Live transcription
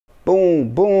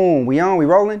Boom, boom. We on, we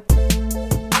rolling?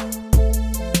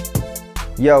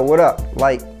 Yo, what up?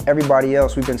 Like everybody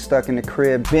else, we've been stuck in the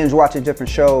crib, binge watching different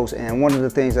shows, and one of the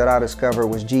things that I discovered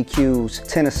was GQ's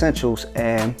 10 Essentials,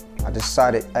 and I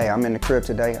decided, hey, I'm in the crib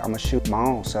today, I'm gonna shoot my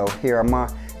own. So here are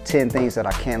my 10 things that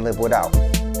I can't live without.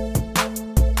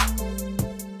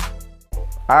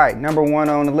 All right, number one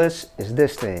on the list is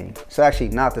this thing. It's actually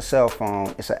not the cell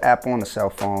phone, it's an app on the cell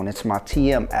phone. It's my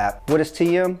TM app. What is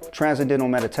TM? Transcendental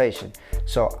meditation.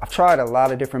 So I've tried a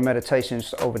lot of different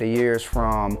meditations over the years,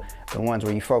 from the ones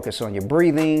where you focus on your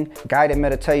breathing, guided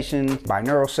meditation,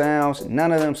 binaural sounds.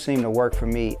 None of them seem to work for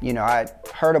me. You know, I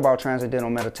heard about transcendental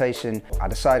meditation. I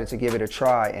decided to give it a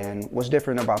try, and what's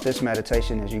different about this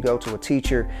meditation is you go to a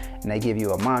teacher and they give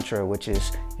you a mantra, which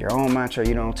is your own mantra.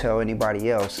 You don't tell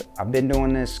anybody else. I've been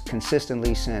doing this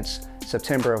consistently since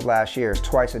September of last year. It's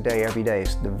twice a day, every day.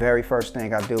 It's the very first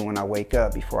thing I do when I wake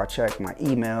up, before I check my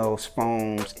emails,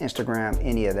 phones, Instagram,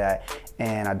 any of that.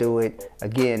 And I do it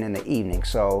again in the evening.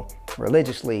 So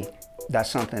religiously, that's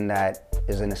something that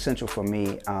is an essential for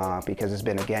me because it's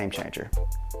been a game changer.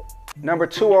 Number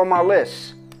two on my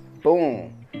list,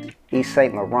 boom, Yves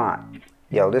Saint Laurent.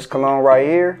 Yo, this cologne right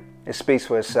here, it speaks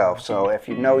for itself. So if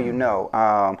you know, you know.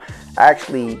 I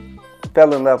actually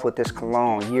fell in love with this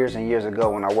cologne years and years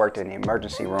ago when I worked in the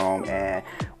emergency room, and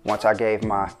once I gave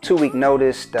my 2-week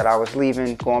notice that I was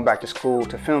leaving, going back to school,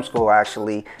 to film school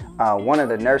actually, one of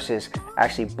the nurses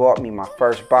actually bought me my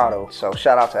first bottle. So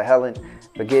shout out to Helen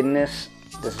for getting this.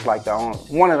 This is like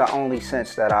one of the only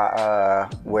scents that I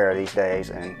wear these days,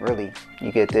 and really,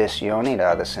 you get this, you don't need the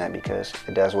other scent because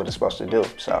it does what it's supposed to do.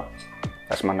 So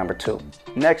that's my number two.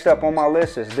 Next up on my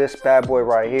list is this bad boy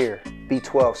right here,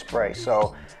 B12 spray.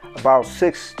 So about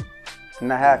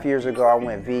 6.5 years ago, I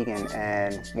went vegan,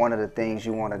 and one of the things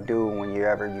you want to do when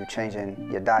you're changing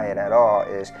your diet at all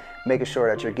is making sure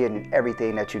that you're getting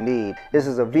everything that you need. This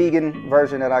is a vegan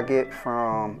version that I get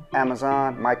from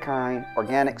Amazon, My Kind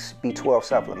Organics B12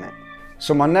 supplement.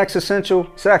 So my next essential,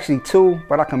 it's actually two,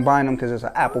 but I combine them because it's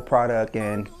an Apple product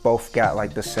and both got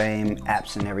like the same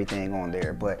apps and everything on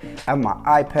there. But I have my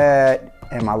iPad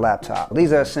and my laptop.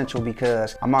 These are essential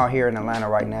because I'm out here in Atlanta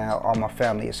right now. All my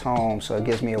family is home, so it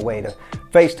gives me a way to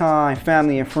FaceTime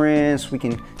family and friends. We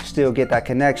can still get that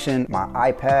connection. My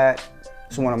iPad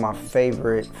is one of my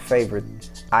favorite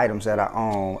items that I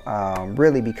own,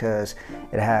 really because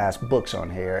it has books on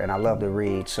here and I love to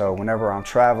read. So whenever I'm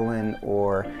traveling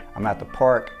or I'm at the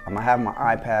park, I'm gonna have my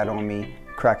iPad on me,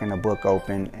 cracking a book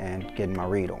open and getting my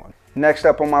read on. Next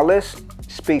up on my list,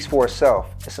 speaks for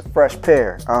itself. It's a fresh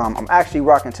pair. I'm actually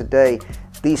rocking today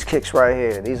these kicks right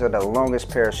here. These are the longest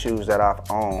pair of shoes that I've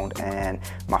owned, and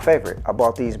my favorite. I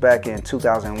bought these back in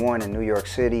 2001 in New York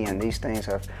City, and these things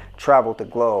have traveled the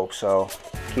globe, so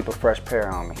keep a fresh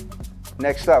pair on me.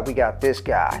 Next up, we got this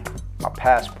guy, my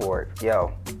passport.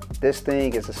 Yo, this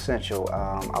thing is essential.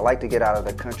 I like to get out of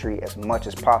the country as much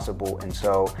as possible, and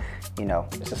so, you know,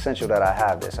 it's essential that I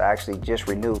have this. I actually just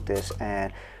renewed this,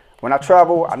 and when I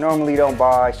travel, I normally don't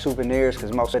buy souvenirs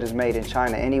because most of it is made in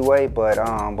China anyway, but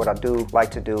what I do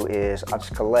like to do is I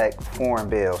just collect foreign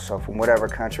bills. So from whatever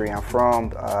country I'm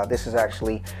from, this is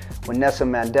actually with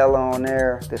Nelson Mandela on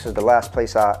there. This is the last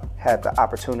place I had the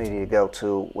opportunity to go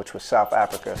to, which was South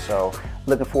Africa. So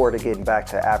looking forward to getting back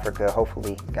to Africa.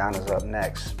 Hopefully Ghana's up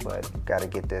next, but got to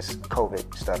get this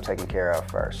COVID stuff taken care of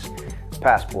first.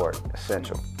 Passport,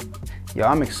 essential. Yo,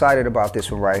 I'm excited about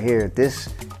this one right here. This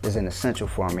is an essential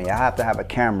for me. I have to have a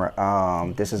camera.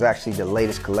 This is actually the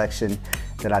latest collection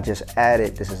that I just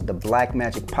added. This is the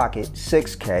Blackmagic Pocket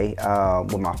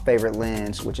 6K with my favorite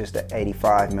lens, which is the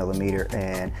 85mm.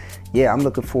 And yeah, I'm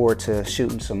looking forward to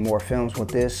shooting some more films with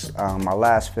this. My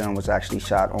last film was actually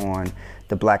shot on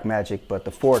the Blackmagic, but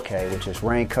the 4K, which is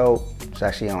Raincoat. It's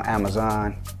actually on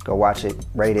Amazon. Go watch it,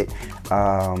 rate it.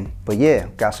 But yeah,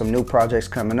 got some new projects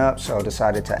coming up, so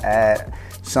decided to add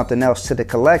something else to the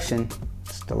collection.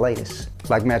 It's the latest.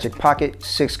 Blackmagic Pocket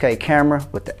 6K camera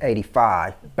with the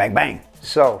 85. Bang, bang.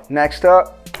 So next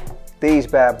up, these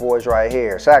bad boys right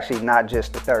here. It's actually not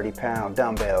just the 30-pound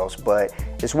dumbbells, but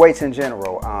it's weights in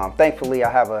general. Thankfully, I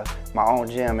have my own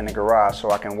gym in the garage,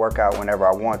 so I can work out whenever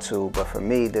I want to. But for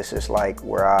me, this is like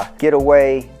where I get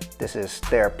away. This is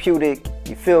therapeutic.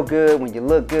 You feel good when you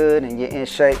look good and you're in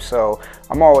shape. So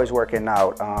I'm always working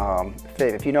out.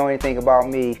 If you know anything about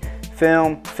me,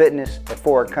 film, fitness, and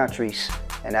foreign countries,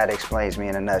 and that explains me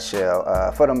in a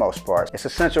nutshell for the most part. It's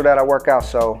essential that I work out,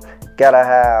 so gotta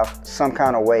have some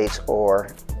kind of weights, or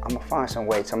I'm gonna find some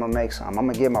weights, I'm gonna make some. I'm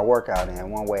gonna get my workout in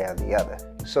one way or the other.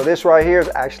 So this right here is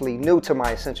actually new to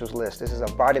my essentials list. This is a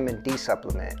vitamin D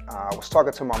supplement. I was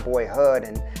talking to my boy Hudd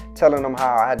and telling him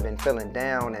how I had been feeling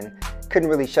down and couldn't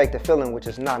really shake the feeling, which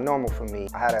is not normal for me.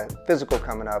 I had a physical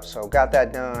coming up, so got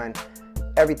that done.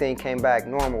 Everything came back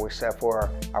normal except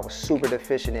for I was super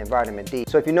deficient in vitamin D.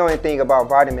 So if you know anything about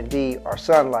vitamin D or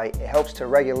sunlight, it helps to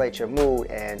regulate your mood,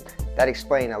 and that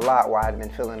explained a lot why I've been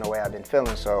feeling the way I've been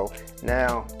feeling. So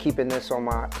now keeping this on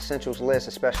my essentials list,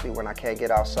 especially when I can't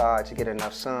get outside to get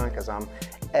enough sun because I'm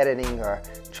editing or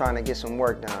trying to get some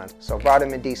work done. So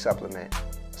vitamin D supplement,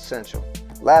 essential.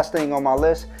 Last thing on my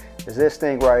list is this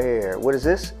thing right here. What is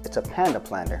this? It's a panda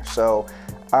planner. So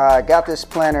I got this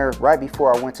planner right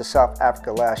before I went to South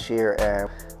Africa last year, and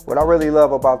what I really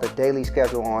love about the daily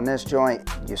schedule on this joint,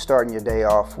 you're starting your day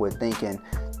off with thinking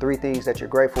 3 things that you're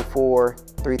grateful for,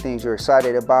 3 things you're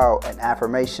excited about, an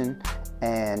affirmation,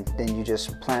 and then you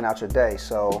just plan out your day.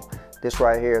 So this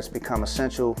right here has become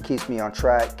essential, keeps me on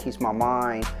track, keeps my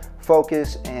mind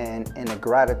focused and in a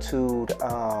gratitude,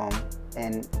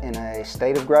 and in a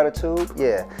state of gratitude.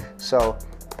 Yeah, so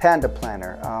panda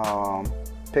planner.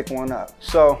 Pick one up.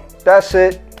 So that's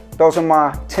it. Those are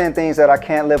my 10 things that I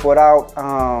can't live without.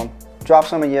 Drop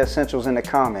some of your essentials in the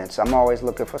comments. I'm always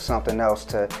looking for something else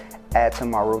to add to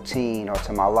my routine or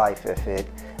to my life if it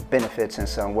benefits in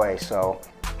some way. So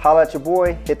holla at your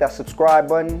boy, hit that subscribe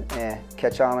button, and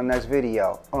catch y'all in the next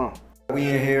video. We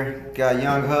in here, got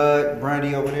young Hudd,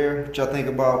 Brandy over there. What y'all think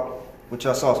about what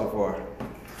y'all saucing for?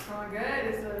 Oh, good.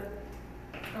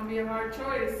 It's gonna be a hard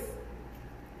choice.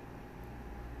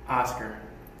 Oscar.